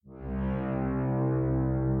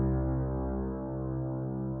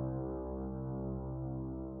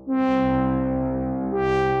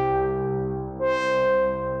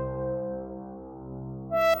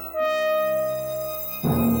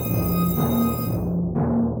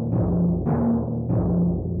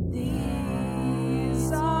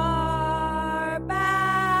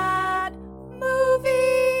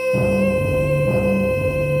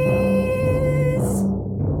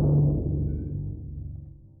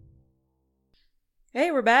Hey,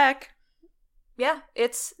 we're back. Yeah,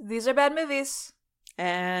 These Are Bad Movies.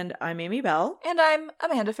 And I'm Amy Bell. And I'm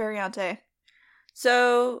Amanda Ferriante.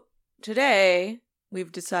 So, today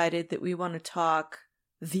we've decided that we want to talk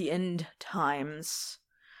the end times.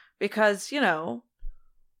 Because,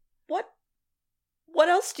 what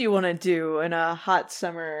else do you want to do in a hot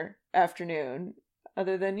summer afternoon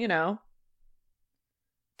other than,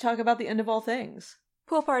 talk about the end of all things?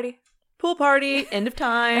 Pool party. Pool party, end of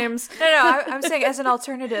times. No, I'm saying as an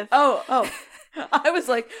alternative. Oh. I was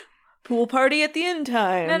like, pool party at the end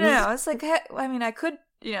times. No. It's like, I could,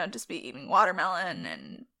 just be eating watermelon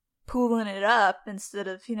and pooling it up instead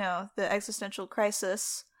of, the existential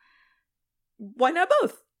crisis. Why not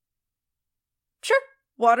both? Sure.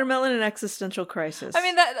 Watermelon and existential crisis. I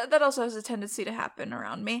mean, that also has a tendency to happen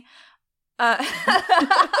around me. All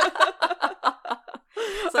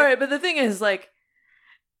right, but the thing is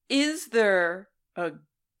there a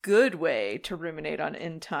good way to ruminate on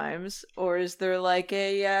end times, or is there like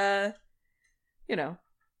a,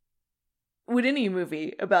 would any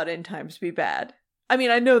movie about end times be bad? I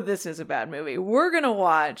mean, I know this is a bad movie. We're gonna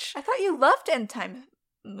watch... I thought you loved end time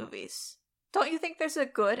movies. Don't you think there's a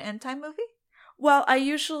good end time movie? Well, I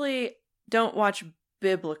usually don't watch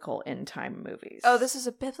biblical end time movies. Oh, this is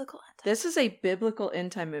a biblical end time. This is a biblical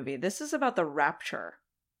end time movie. This is about the rapture.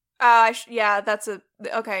 Yeah,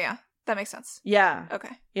 okay, yeah. That makes sense. Yeah.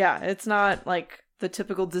 Okay. Yeah, it's not like the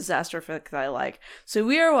typical disaster flick that I like. So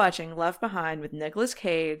we are watching Left Behind with Nicolas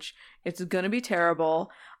Cage. It's gonna be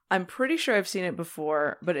terrible. I'm pretty sure I've seen it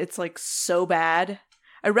before, but it's like so bad.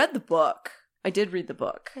 I read the book. I did read the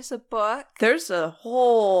book. There's a book? There's a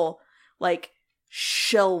whole,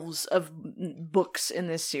 shelves of books in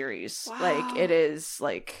this series. Wow.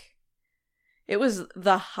 It was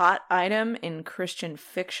the hot item in Christian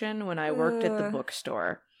fiction when I worked at the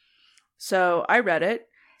bookstore. So I read it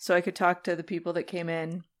so I could talk to the people that came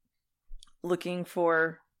in looking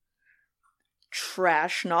for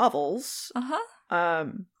trash novels. Uh-huh.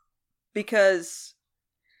 Because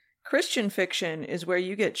Christian fiction is where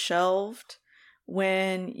you get shelved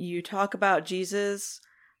when you talk about Jesus,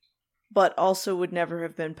 but also would never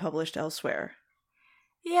have been published elsewhere.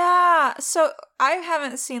 Yeah, so I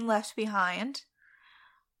haven't seen Left Behind.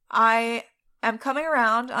 I am coming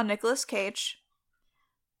around on Nicolas Cage.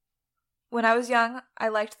 When I was young, I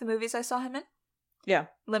liked the movies I saw him in. Yeah.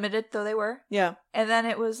 Limited though they were. Yeah. And then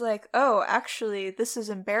it was like, oh, actually, this is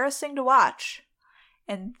embarrassing to watch.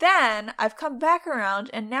 And then I've come back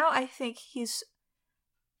around, and now I think he's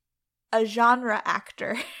a genre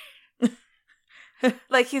actor.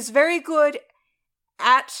 He's very good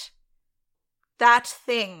at that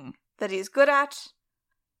thing that he's good at,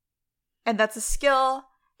 and that's a skill,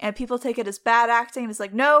 and people take it as bad acting, and it's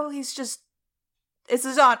like, no, it's a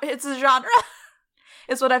genre.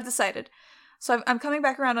 It's what I've decided. So I'm coming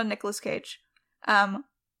back around on Nicolas Cage.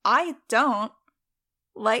 I don't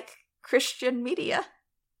like Christian media.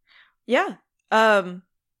 Yeah.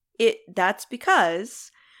 That's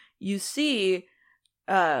because you see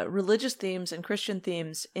religious themes and Christian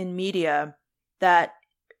themes in media that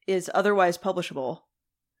is otherwise publishable,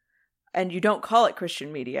 and you don't call it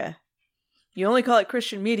Christian media. You only call it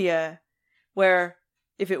Christian media where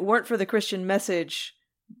if it weren't for the Christian message,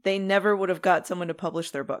 they never would have got someone to publish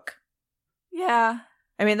their book. Yeah.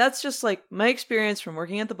 I mean, that's just my experience from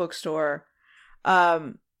working at the bookstore.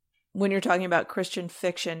 When you're talking about Christian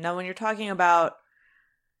fiction. Now, when you're talking about,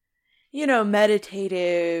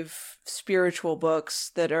 meditative, spiritual books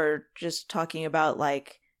that are just talking about,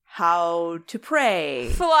 how to pray.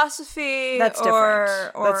 Philosophy. That's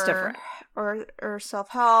different. That's different. Or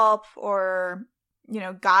self-help, or,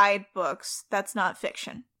 guidebooks. That's not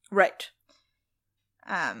fiction. Right.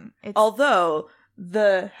 Although,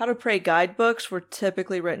 the how to pray guidebooks were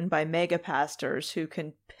typically written by mega pastors who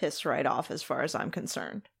can piss right off as far as I'm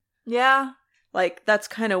concerned. Yeah. That's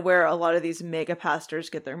kind of where a lot of these mega pastors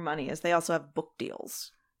get their money, is they also have book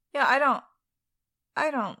deals. Yeah,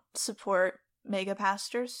 I don't support mega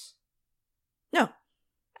pastors. No.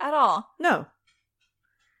 At all. No.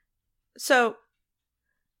 So,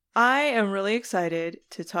 I am really excited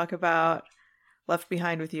to talk about Left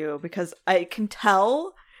Behind with you, because I can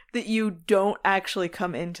tell that you don't actually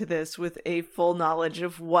come into this with a full knowledge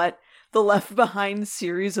of what the Left Behind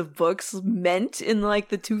series of books meant in the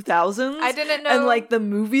 2000s. I didn't know. And the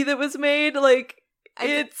movie that was made,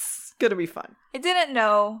 it's gonna be fun. I didn't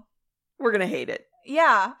know. We're gonna hate it.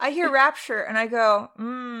 Yeah, I hear rapture and I go,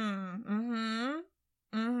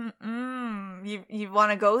 you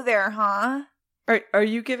want to go there, huh? Are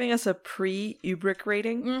you giving us a pre-Ubrick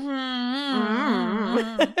rating?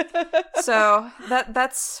 So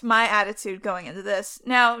that's my attitude going into this.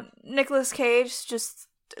 Now, Nicolas Cage just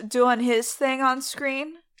doing his thing on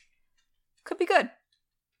screen could be good.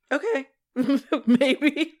 Okay.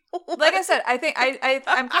 Maybe. Like I said, I think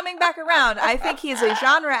I'm coming back around. I think he's a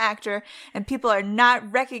genre actor, and people are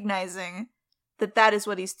not recognizing that is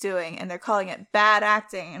what he's doing, and they're calling it bad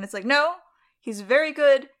acting. And it's like, no, he's very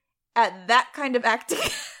good at that kind of acting,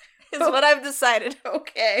 is what I've decided.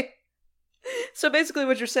 Okay. So basically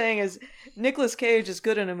what you're saying is Nicolas Cage is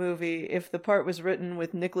good in a movie if the part was written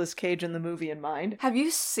with Nicolas Cage in the movie in mind. Have you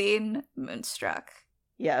seen Moonstruck?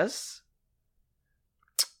 Yes.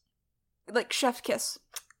 Like Chef Kiss.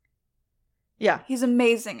 Yeah. He's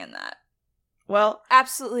amazing in that. Well,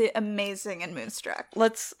 absolutely amazing in Moonstruck.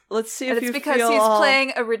 Let's see if and it's because he's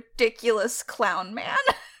playing a ridiculous clown man.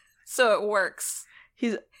 So it works.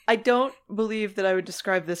 I don't believe that I would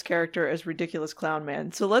describe this character as ridiculous clown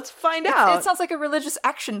man. So let's find out. It sounds like a religious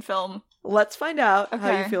action film. Let's find out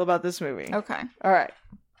how you feel about this movie. Okay. All right.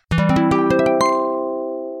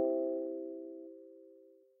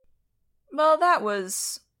 Well, that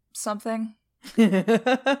was something.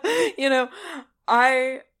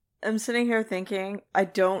 I am sitting here thinking I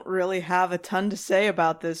don't really have a ton to say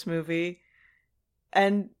about this movie.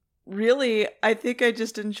 And really, I think I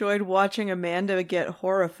just enjoyed watching Amanda get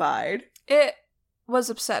horrified. It was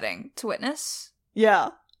upsetting to witness. Yeah.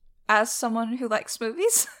 As someone who likes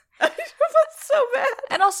movies. That's so bad.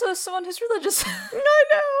 And also as someone who's religious. I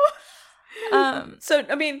know. So,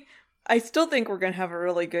 I mean, I still think we're going to have a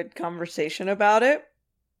really good conversation about it.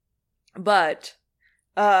 But,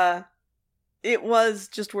 it was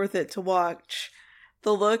just worth it to watch.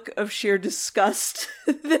 The look of sheer disgust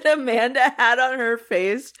that Amanda had on her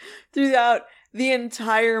face throughout the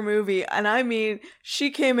entire movie. And I mean, she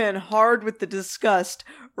came in hard with the disgust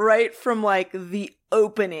right from, like, the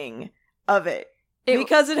opening of it.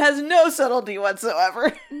 Because it has no subtlety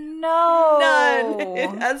whatsoever. No. None. It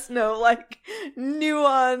has no, like,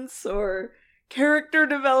 nuance or character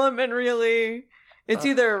development, really. It's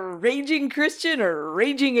either raging Christian or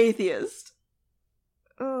raging atheist.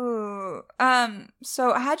 Ooh.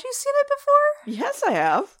 So had you seen it before? Yes, I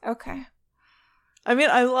have. Okay. I mean,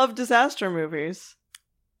 I love disaster movies.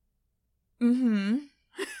 Mm-hmm.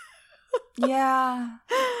 Yeah.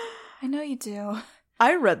 I know you do.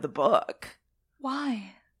 I read the book.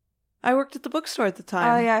 Why? I worked at the bookstore at the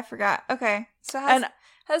time. Oh, yeah, I forgot. Okay. So how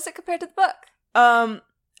does it compare to the book?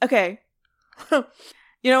 Okay.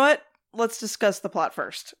 You know what? Let's discuss the plot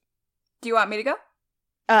first. Do you want me to go?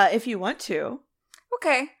 If you want to.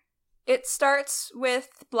 Okay. It starts with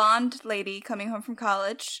blonde lady coming home from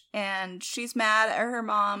college, and she's mad at her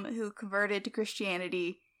mom who converted to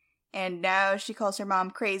Christianity, and now she calls her mom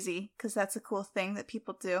crazy, because that's a cool thing that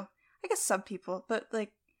people do. I guess some people, but,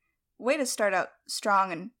 like, way to start out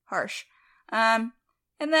strong and harsh. And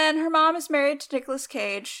then her mom is married to Nicolas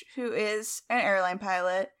Cage, who is an airline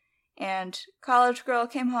pilot, and college girl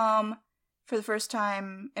came home for the first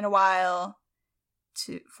time in a while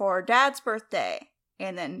for Dad's birthday.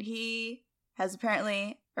 And then he has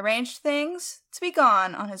apparently arranged things to be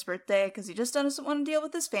gone on his birthday because he just doesn't want to deal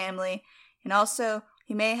with his family. And also,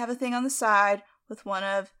 he may have a thing on the side with one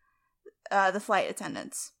of the flight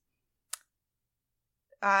attendants.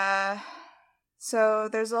 So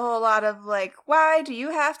there's a whole lot of like, why do you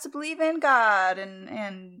have to believe in God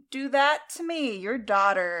and do that to me, your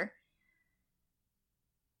daughter?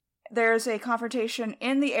 There's a confrontation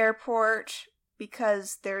in the airport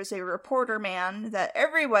because there's a reporter man that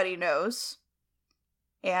everybody knows,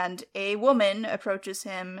 and a woman approaches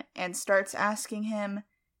him and starts asking him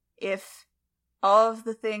if all of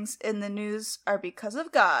the things in the news are because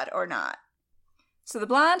of God or not. So the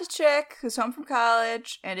blonde chick who's home from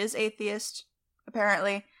college and is atheist,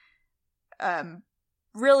 apparently,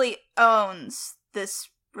 really owns this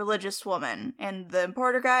religious woman, and the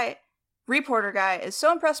reporter guy is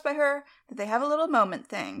so impressed by her that they have a little moment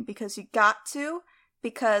thing, because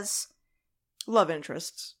because love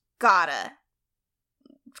interests. Gotta.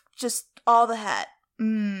 Just all the het.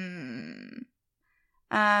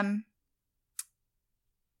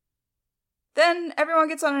 Then everyone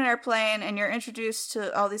gets on an airplane and you're introduced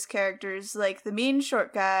to all these characters, like the mean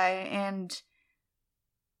short guy and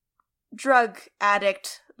drug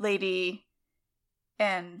addict lady,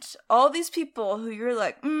 and all these people who you're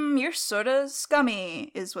like, you're sorta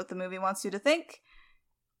scummy, is what the movie wants you to think.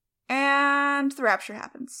 And the rapture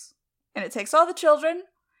happens. And it takes all the children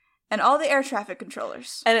and all the air traffic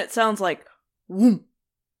controllers. And it sounds like, whoom.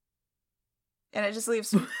 And it just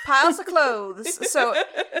leaves piles of clothes. So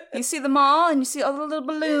you see them all, and you see all the little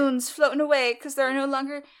balloons floating away because there are no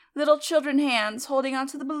longer little children hands holding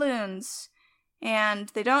onto the balloons. And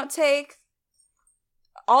they don't take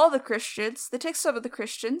all the Christians. They take some of the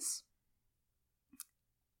Christians.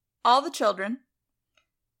 All the children.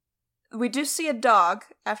 We do see a dog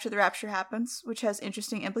after the rapture happens, which has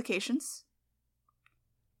interesting implications.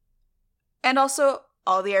 And also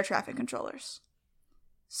all the air traffic controllers.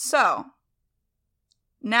 So,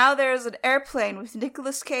 now there's an airplane with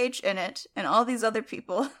Nicolas Cage in it and all these other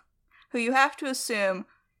people who you have to assume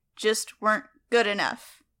just weren't good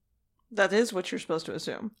enough. That is what you're supposed to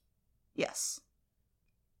assume. Yes.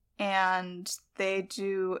 And they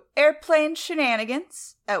do airplane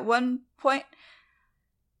shenanigans at one point.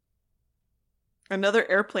 Another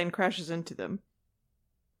airplane crashes into them.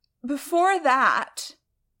 Before that,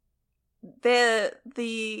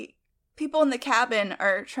 the people in the cabin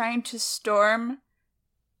are trying to storm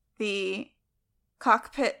the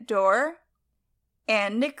cockpit door,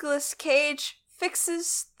 and Nicolas Cage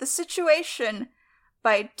fixes the situation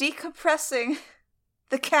by decompressing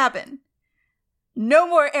the cabin. No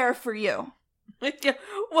more air for you. Yeah,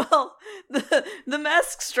 well, the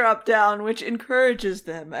masks drop down, which encourages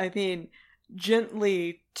them, I mean,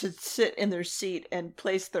 gently to sit in their seat and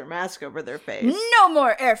place their mask over their face. No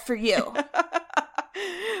more air for you.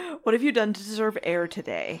 What have you done to deserve air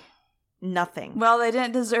today? Nothing. Well, they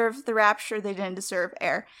didn't deserve the rapture. They didn't deserve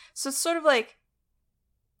air. So it's sort of like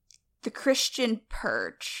the Christian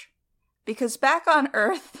purge. Because back on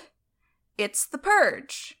Earth, it's the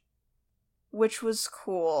purge. Which was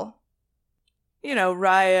cool. You know,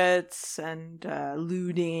 riots and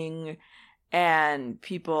looting and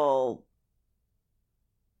people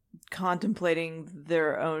contemplating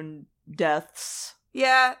their own deaths.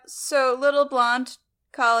 Yeah, so little blonde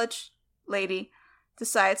college lady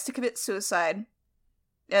decides to commit suicide.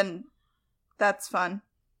 And that's fun.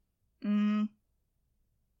 Then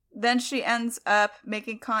she ends up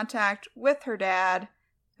making contact with her dad,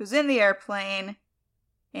 who's in the airplane,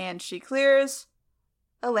 and she clears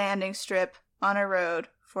a landing strip on a road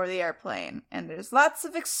for the airplane. And there's lots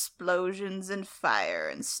of explosions and fire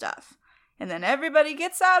and stuff. And then everybody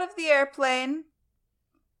gets out of the airplane,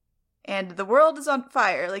 and the world is on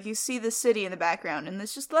fire. Like, you see the city in the background, and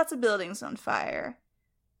there's just lots of buildings on fire.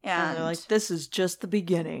 And they're like, this is just the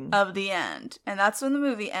beginning of the end. And that's when the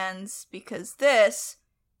movie ends, because this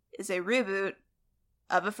is a reboot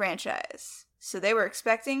of a franchise. So they were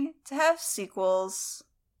expecting to have sequels.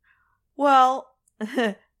 Well,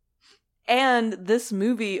 and this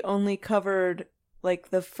movie only covered, like,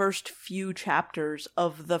 the first few chapters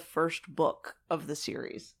of the first book of the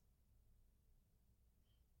series.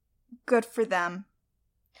 Good for them.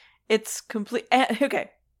 It's complete.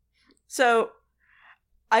 Okay. So,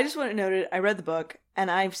 I just want to note it. I read the book,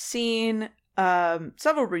 and I've seen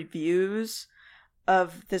several reviews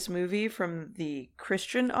of this movie from the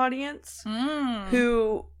Christian audience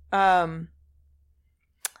who I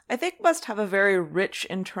think must have a very rich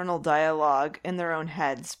internal dialogue in their own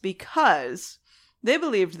heads, because they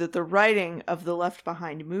believed that the writing of the Left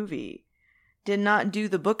Behind movie did not do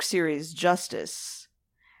the book series justice.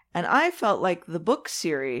 And I felt like the book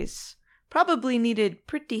series probably needed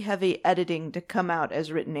pretty heavy editing to come out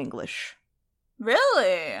as written English.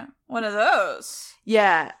 Really? One of those?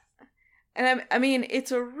 Yeah. And I mean,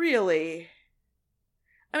 it's a really...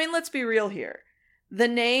 I mean, let's be real here. The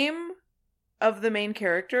name of the main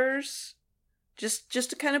characters, just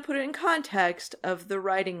to kind of put it in context of the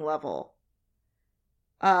writing level.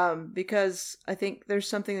 Because I think there's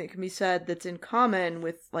something that can be said that's in common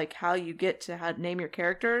with, like, how you get to how to name your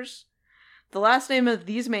characters. The last name of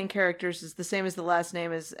these main characters is the same as the last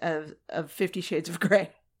name of 50 Shades of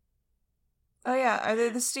Grey. Oh yeah, are they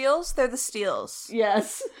the Steels? They're the Steels.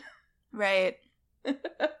 Yes. Right.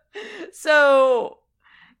 So,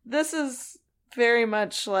 this is very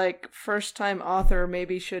much like first-time author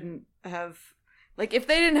maybe shouldn't have... Like, if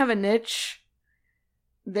they didn't have a niche,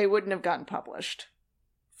 they wouldn't have gotten published.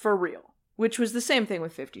 For real. Which was the same thing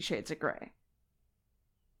with 50 Shades of Grey.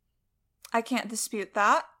 I can't dispute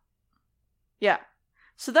that. Yeah.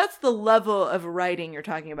 So that's the level of writing you're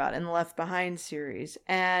talking about in the Left Behind series.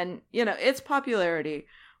 And, you know, its popularity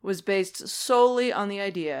was based solely on the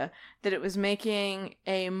idea that it was making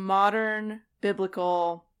a modern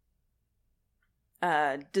biblical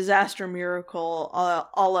disaster miracle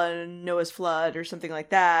a la Noah's flood or something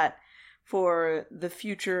like that for the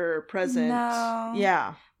future present. No.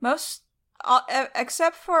 Yeah.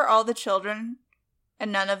 Except for all the children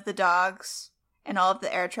and none of the dogs and all of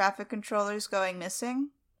the air traffic controllers going missing,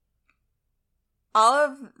 all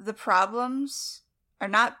of the problems are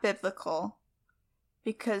not biblical.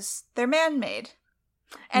 because they're man-made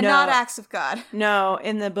and not acts of God. No,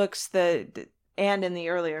 in the books and in the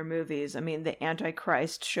earlier movies, I mean, the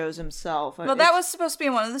Antichrist shows himself. Well, that was supposed to be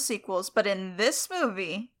in one of the sequels, but in this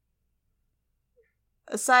movie,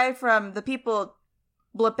 aside from the people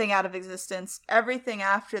blipping out of existence, everything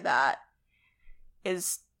after that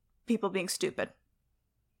is people being stupid.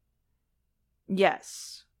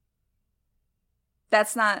 Yes.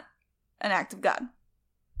 That's not an act of God.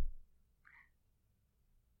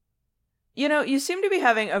 You know, you seem to be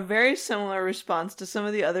having a very similar response to some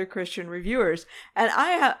of the other Christian reviewers. And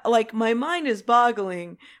my mind is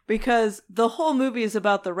boggling because the whole movie is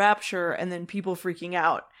about the rapture and then people freaking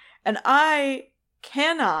out. And I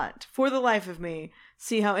cannot, for the life of me,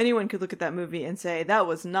 see how anyone could look at that movie and say that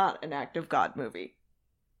was not an act of God movie.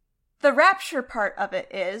 The rapture part of it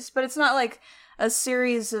is, but it's not like a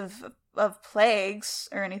series of plagues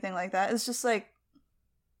or anything like that. It's just like,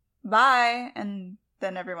 bye, and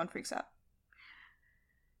then everyone freaks out.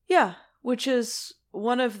 Yeah, which is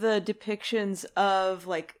one of the depictions of,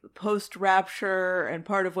 like, post-rapture, and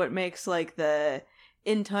part of what makes, like, the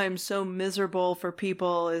end time so miserable for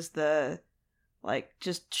people is the, like,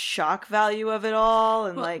 just shock value of it all,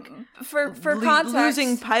 and, like, for context,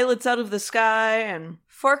 losing pilots out of the sky, and...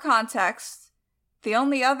 For context, the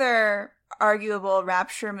only other arguable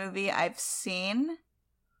rapture movie I've seen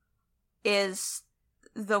is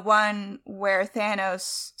the one where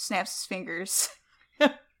Thanos snaps his fingers.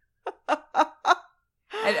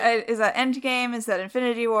 Is that Endgame? Is that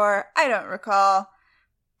Infinity War? I don't recall.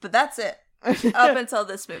 But that's it. Up until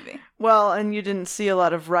this movie. Well, and you didn't see a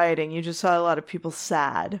lot of rioting. You just saw a lot of people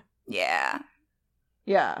sad. Yeah.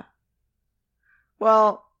 Yeah.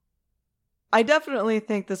 Well, I definitely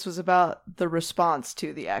think this was about the response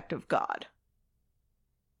to the act of God.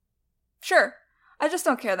 Sure. I just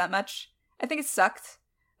don't care that much. I think it sucked.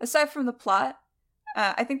 Aside from the plot,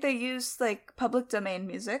 I think they used, like, public domain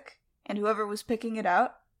music, and whoever was picking it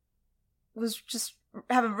out was just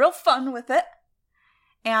having real fun with it.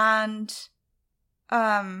 And,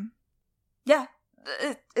 yeah,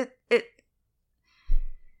 it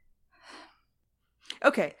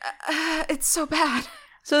Okay. It's so bad.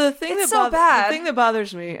 So the thing the thing that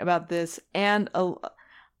bothers me about this, and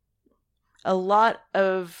a lot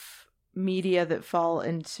of media that fall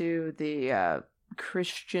into the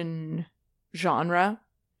Christian genre,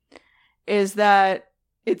 is that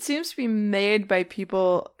it seems to be made by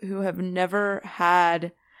people who have never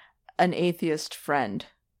had an atheist friend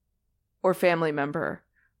or family member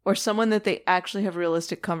or someone that they actually have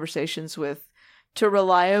realistic conversations with to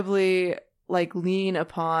reliably, like, lean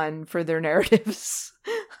upon for their narratives.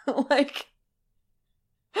 Like,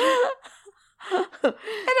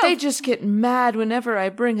 they just get mad whenever I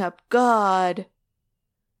bring up God.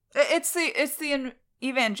 It's the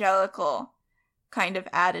evangelical kind of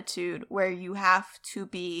attitude where you have to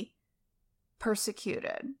be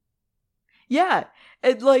persecuted. Yeah,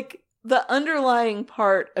 it, like, the underlying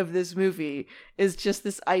part of this movie is just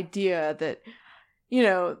this idea that, you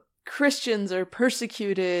know, Christians are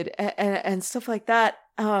persecuted and stuff like that.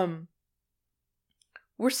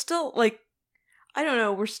 We're still, like, I don't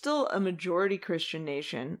know, we're still a majority Christian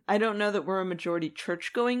nation. I don't know that we're a majority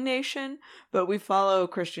church-going nation, but we follow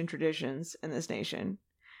Christian traditions in this nation.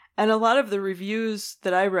 And a lot of the reviews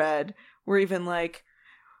that I read were even like,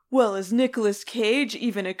 well, is Nicolas Cage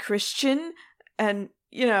even a Christian? And,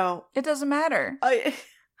 you know... It doesn't matter.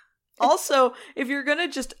 Also, if you're gonna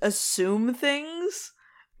just assume things,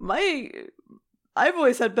 I've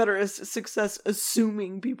always had better success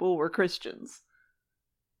assuming people were Christians.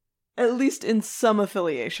 At least in some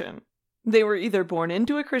affiliation. They were either born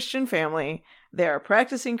into a Christian family, they are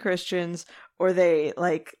practicing Christians, or they,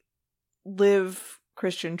 like, live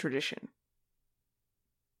Christian tradition.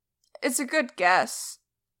 It's a good guess.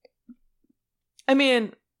 I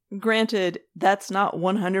mean, granted, that's not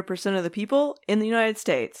 100% of the people in the United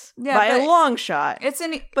States. Yeah, by a long shot.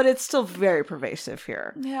 But it's still very pervasive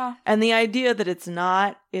here. Yeah. And the idea that it's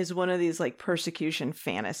not is one of these, like, persecution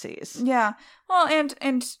fantasies. Yeah. Well,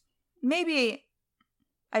 and maybe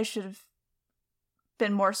I should have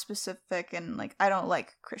been more specific and, like, I don't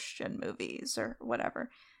like Christian movies or whatever.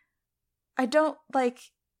 I don't like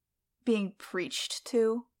being preached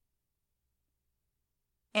to.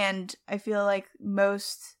 And I feel like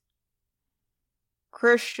most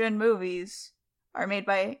Christian movies are made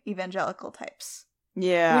by evangelical types.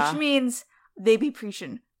 Yeah. Which means they be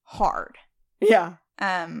preaching hard. Yeah.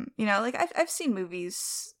 You know, like, I've seen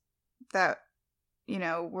movies that, you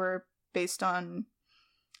know, were based on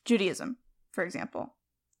Judaism, for example.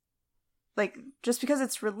 Like, just because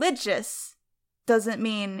it's religious doesn't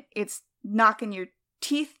mean it's knocking your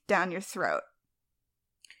teeth down your throat.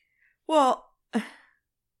 Well,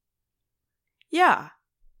 yeah.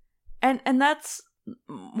 And that's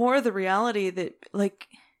more the reality that, like,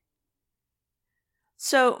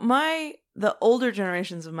 so the older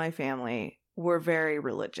generations of my family were very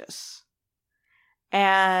religious.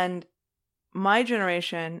 And my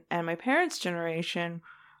generation and my parents' generation,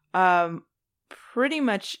 pretty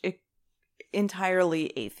much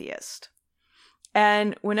entirely atheist.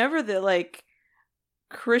 And whenever the, like,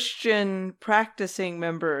 Christian practicing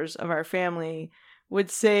members of our family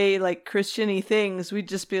would say, like, Christian-y things, we'd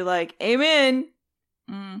just be like, amen.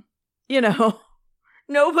 You know,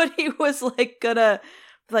 nobody was, like, gonna,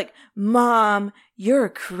 like, Mom, you're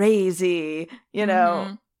crazy. You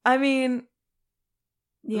know, I mean,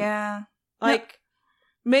 yeah. like,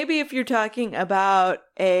 maybe if you're talking about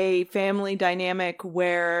a family dynamic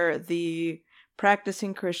where the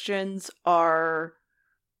practicing Christians are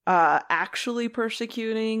actually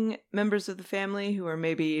persecuting members of the family who are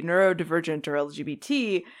maybe neurodivergent or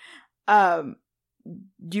LGBT,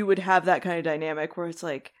 you would have that kind of dynamic where it's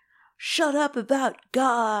like, shut up about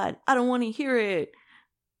God, I don't want to hear it.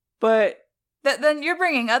 But then you're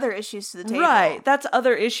bringing other issues to the table. Right, that's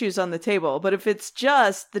other issues on the table. But if it's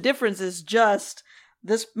just, the difference is just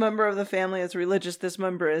this member of the family is religious, this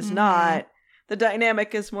member is not, the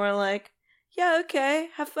dynamic is more like, yeah, okay,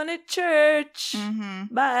 have fun at church.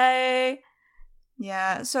 Bye.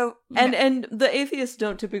 Yeah, so... And the atheists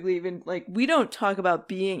don't typically even, like, we don't talk about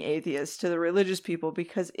being atheists to the religious people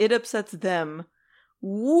because it upsets them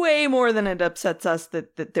way more than it upsets us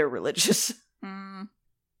that they're religious.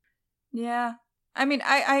 Yeah. I mean,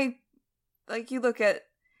 I like, you look at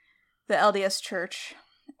the LDS Church,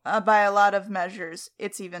 by a lot of measures,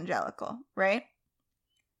 it's evangelical, right?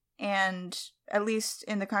 And at least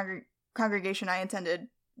in the congregation I attended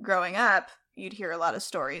growing up, you'd hear a lot of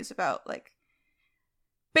stories about, like,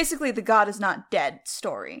 basically the God is not dead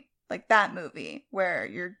story. Like that movie where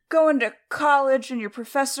you're going to college and your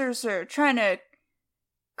professors are trying to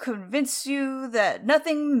convince you that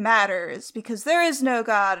nothing matters because there is no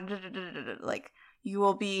God. Like, you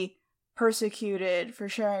will be persecuted for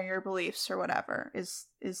sharing your beliefs or whatever is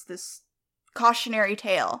this cautionary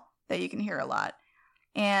tale that you can hear a lot.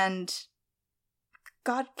 And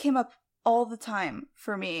God came up all the time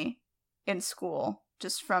for me in school,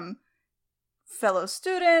 just from fellow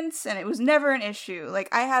students, and it was never an issue. Like,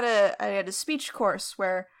 I had a speech course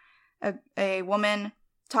where a woman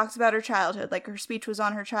talked about her childhood, like her speech was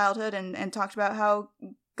on her childhood, and talked about how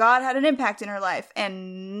God had an impact in her life,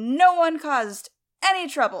 and no one caused any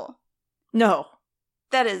trouble. No.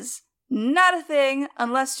 That is not a thing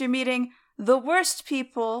unless you're meeting the worst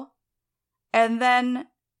people, and then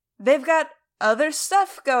they've got other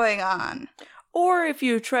stuff going on. Or if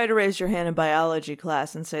you try to raise your hand in biology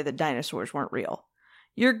class and say that dinosaurs weren't real.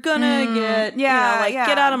 You're gonna get,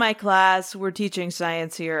 get out of my class. We're teaching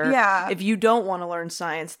science here. Yeah. If you don't want to learn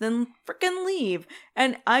science, then freaking leave.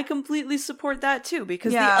 And I completely support that too,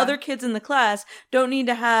 because the other kids in the class don't need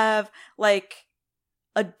to have, like,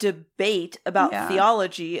 a debate about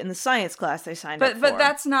theology in the science class they signed up for. But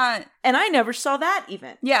that's not... And I never saw that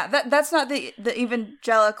even. Yeah, that's not the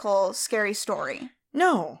evangelical scary story.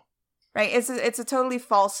 No. Right? It's a totally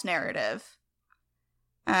false narrative.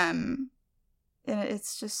 And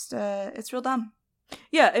it's just, it's real dumb.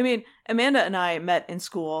 Yeah, I mean, Amanda and I met in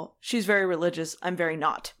school. She's very religious. I'm very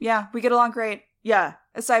not. Yeah, we get along great. Yeah.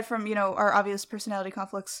 Aside from, our obvious personality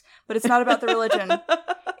conflicts. But it's not about the religion.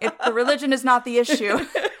 The religion is not the issue.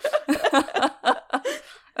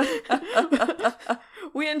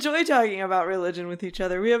 We enjoy talking about religion with each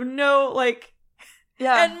other. We have no,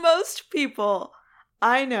 Yeah. And most people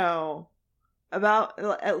I know about,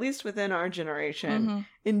 at least within our generation,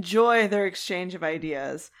 enjoy their exchange of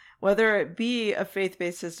ideas, whether it be a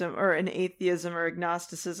faith-based system or an atheism or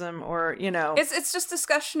agnosticism or, It's just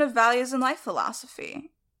discussion of values and life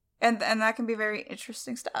philosophy. And that can be very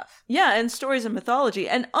interesting stuff. Yeah, and stories and mythology.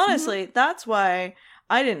 And honestly, that's why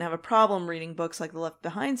I didn't have a problem reading books like the Left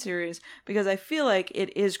Behind series, because I feel like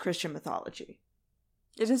it is Christian mythology.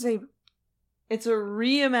 It's a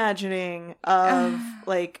reimagining of,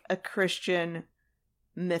 a Christian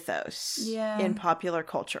mythos in popular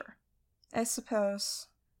culture. I suppose.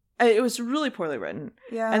 It was really poorly written.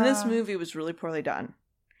 Yeah. And this movie was really poorly done.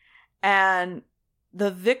 And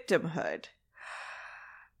the victimhood.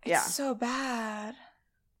 It's so bad.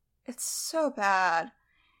 It's so bad.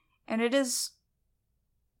 And it is...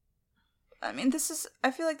 I mean, I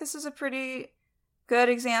feel like this is a pretty good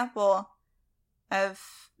example of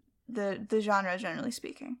the genre, generally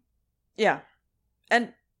speaking. Yeah.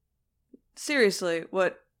 And seriously,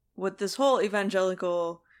 what this whole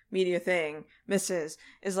evangelical media thing misses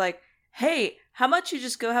is, hey, how about you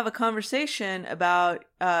just go have a conversation about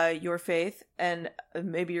your faith and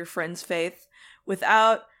maybe your friend's faith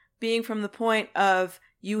without being from the point of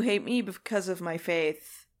you hate me because of my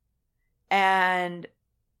faith and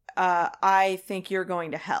I think you're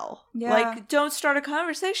going to hell. Yeah. Like, don't start a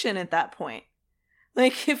conversation at that point.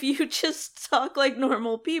 Like, if you just talk like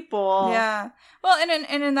normal people. Yeah. Well, and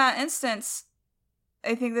in that instance,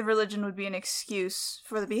 I think the religion would be an excuse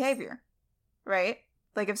for the behavior, right?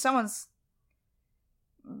 Like, if someone's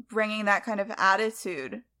bringing that kind of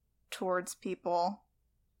attitude towards people,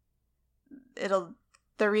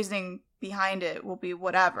 the reasoning behind it will be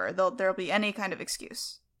whatever. There'll be any kind of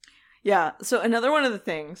excuse. Yeah, so another one of the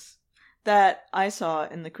things that I saw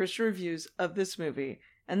in the Christian reviews of this movie,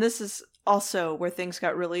 and this is also where things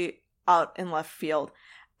got really out in left field,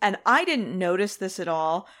 and I didn't notice this at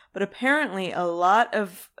all, but apparently a lot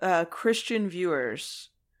of Christian viewers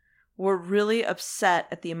were really upset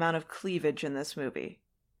at the amount of cleavage in this movie,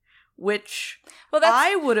 which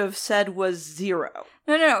I would have said was 0.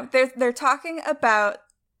 No. They're talking about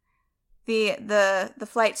the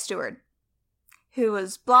flight steward, who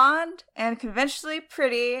was blonde and conventionally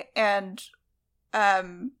pretty and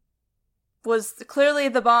was clearly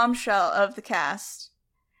the bombshell of the cast.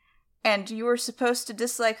 And you were supposed to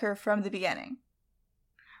dislike her from the beginning.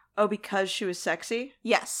 Oh, because she was sexy?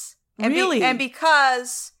 Yes. Really? And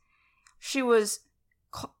because she was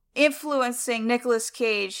influencing Nicolas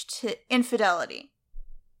Cage to infidelity.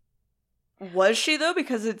 Was she, though?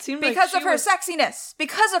 Because it seemed because like of her sexiness.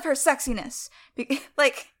 Because of her sexiness.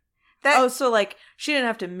 Like... That, oh, so, like, she didn't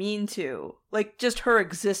have to mean to. Like, just her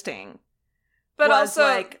existing but was, also,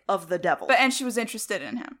 like, of the devil. And she was interested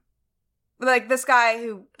in him. Like, this guy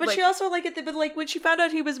who... But like, she also, like, but, like, when she found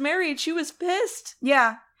out he was married, she was pissed.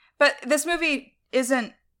 Yeah. But this movie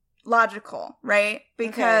isn't logical, right?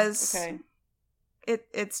 Because okay.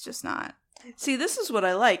 It's just not. See, this is what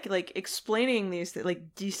I like explaining these,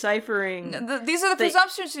 like, deciphering... These are the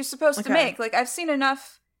presumptions you're supposed to make. Like, I've seen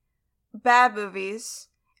enough bad movies...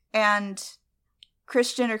 and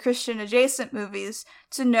Christian or Christian-adjacent movies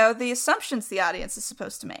to know the assumptions the audience is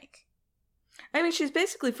supposed to make. I mean, she's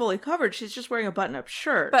basically fully covered. She's just wearing a button-up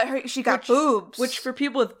shirt. But she got boobs. Which, for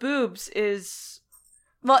people with boobs, is...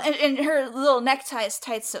 Well, and her little necktie is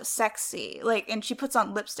tied so sexy. Like, and she puts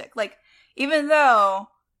on lipstick. Like, even though,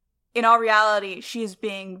 in all reality, she is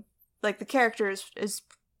being... Like, the character is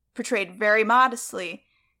portrayed very modestly.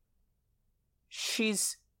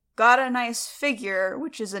 She's... got a nice figure,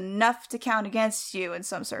 which is enough to count against you in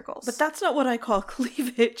some circles. But that's not what I call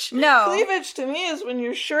cleavage. No. Cleavage to me is when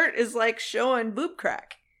your shirt is, like, showing boob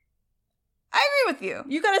crack. I agree with you.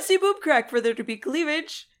 You gotta see boob crack for there to be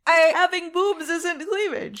cleavage. Having boobs isn't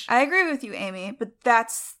cleavage. I agree with you, Amy, but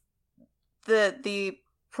that's the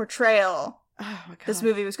portrayal this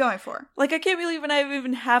movie was going for. Like, I can't believe I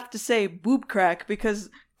even have to say boob crack,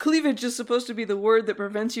 because cleavage is supposed to be the word that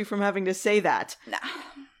prevents you from having to say that. Nah.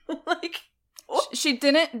 Like, she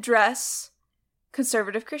didn't dress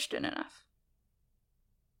conservative Christian enough.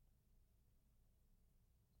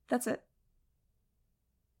 That's it.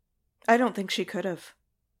 I don't think she could have.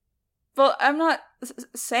 Well, I'm not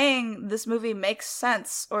saying this movie makes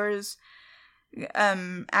sense or is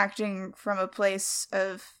acting from a place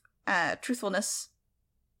of truthfulness.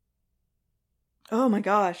 Oh my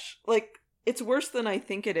gosh. Like, it's worse than I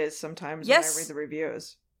think it is sometimes when I read the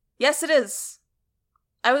reviews. Yes, it is.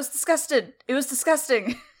 I was disgusted. It was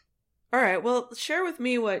disgusting. All right, well, share with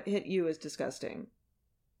me what hit you as disgusting.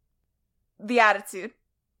 The attitude.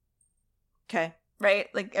 Okay. Right?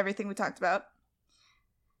 Like everything we talked about.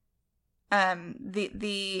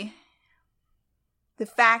 The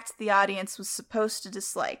fact the audience was supposed to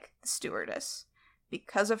dislike the stewardess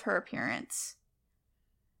because of her appearance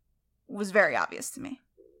was very obvious to me.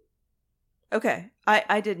 Okay.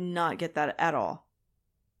 I did not get that at all.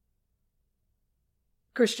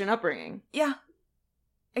 Christian upbringing. Yeah.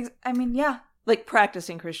 I mean, yeah. Like,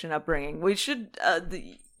 practicing Christian upbringing. We should,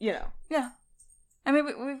 Yeah. I mean,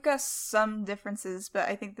 we've got some differences, but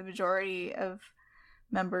I think the majority of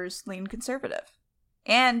members lean conservative.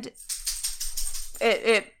 And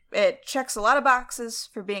it checks a lot of boxes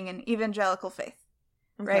for being an evangelical faith.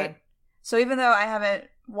 Okay. Right? So even though I haven't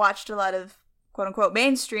watched a lot of quote-unquote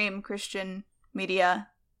mainstream Christian media,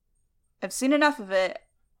 I've seen enough of it,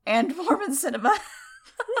 and Mormon cinema,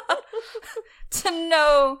 to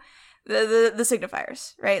know the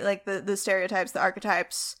signifiers, right? Like the stereotypes, the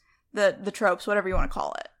archetypes, the tropes, whatever you want to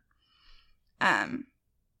call it.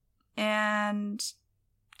 And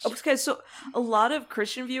okay, so a lot of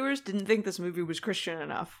Christian viewers didn't think this movie was Christian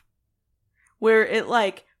enough, where it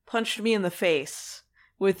like punched me in the face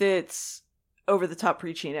with its over-the-top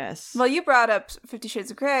preachiness. Well, you brought up 50 Shades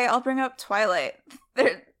of Grey. I'll bring up Twilight.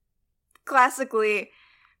 Classically,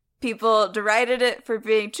 people derided it for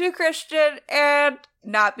being too Christian and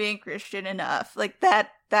not being Christian enough. Like,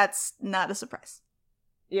 that's not a surprise.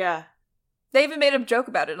 Yeah. They even made a joke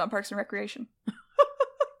about it on Parks and Recreation.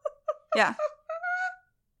 Yeah.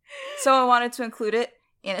 Someone wanted to include it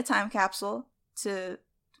in a time capsule to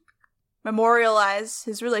memorialize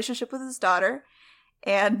his relationship with his daughter,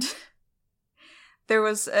 and there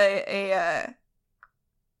was a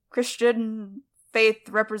Christian faith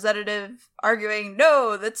representative arguing,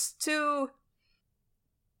 no, that's too...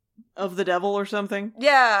 Of the devil or something?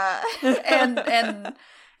 Yeah.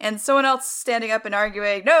 and someone else standing up and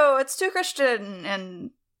arguing, no, it's too Christian,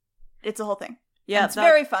 and it's a whole thing. Yeah. And it's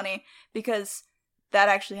very funny, because that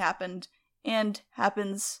actually happened, and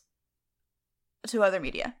happens to other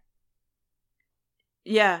media.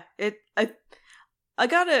 Yeah, I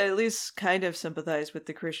gotta at least kind of sympathize with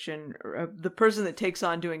the Christian, the person that takes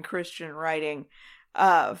on doing Christian writing,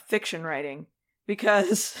 fiction writing,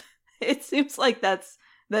 because it seems like that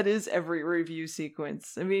is every review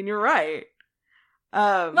sequence. I mean, you're right.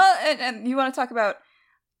 Well, and you want to talk about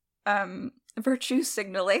virtue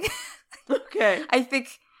signaling. Okay. I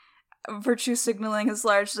think virtue signaling is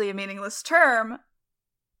largely a meaningless term,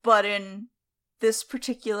 but in this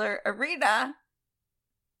particular arena,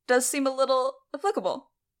 does seem a little applicable.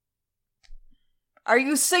 Are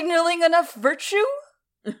you signaling enough virtue?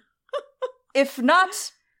 If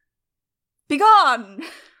not, be gone!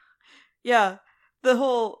 Yeah, the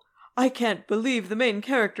whole, I can't believe the main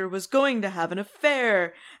character was going to have an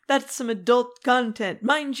affair. That's some adult content.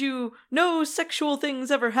 Mind you, no sexual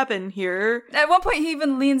things ever happen here. At one point, he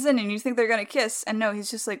even leans in and you think they're gonna kiss, and no,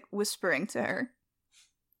 he's just like whispering to her.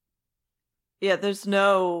 Yeah, there's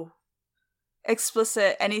no...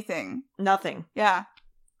 explicit anything. Nothing. Yeah.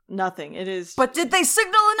 Nothing. It is... But did they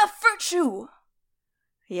signal enough virtue?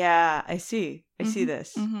 Yeah, I see. I see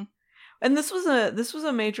this. Mm-hmm. And this was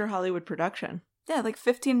a major Hollywood production. Yeah, like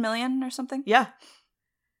 15 million or something. Yeah.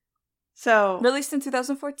 So released in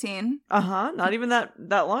 2014. Not even that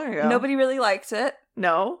long ago. Nobody really liked it.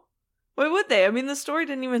 No. Why would they? I mean, the story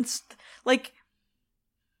didn't even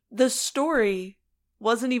the story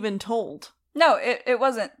wasn't even told. No, it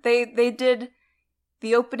wasn't. They did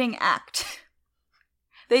the opening act.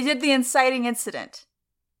 They did the inciting incident.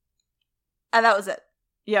 And that was it.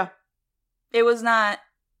 Yeah. It was not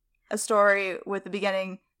a story with the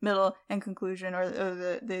beginning, middle, and conclusion, or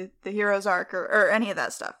the hero's arc, or any of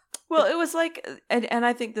that stuff. Well, it was like, and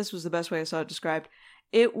I think this was the best way I saw it described.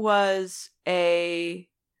 It was a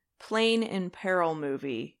plane in peril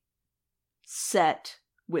movie set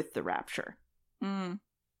with the rapture. Mm.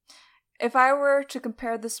 If I were to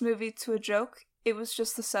compare this movie to a joke, it was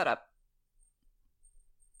just the setup.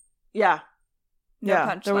 Yeah. No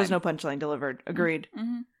punchline. There was no punchline delivered. Agreed.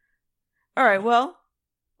 Mm-hmm. All right, well,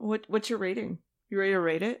 what's your rating? You ready to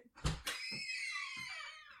rate it?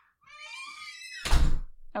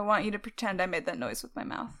 I want you to pretend I made that noise with my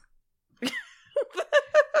mouth.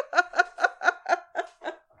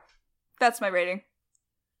 That's my rating.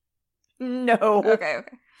 No. Okay.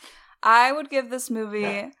 I would give this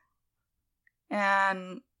movie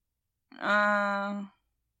an... how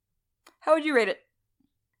would you rate it?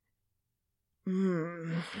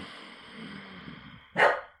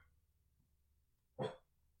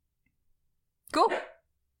 Cool.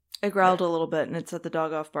 I growled a little bit and it set the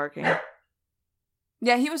dog off barking.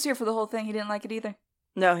 Yeah, he was here for the whole thing. He didn't like it either.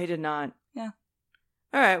 No, he did not. Yeah.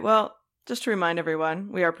 All right, well, just to remind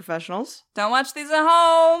everyone, we are professionals. Don't watch these at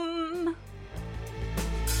home.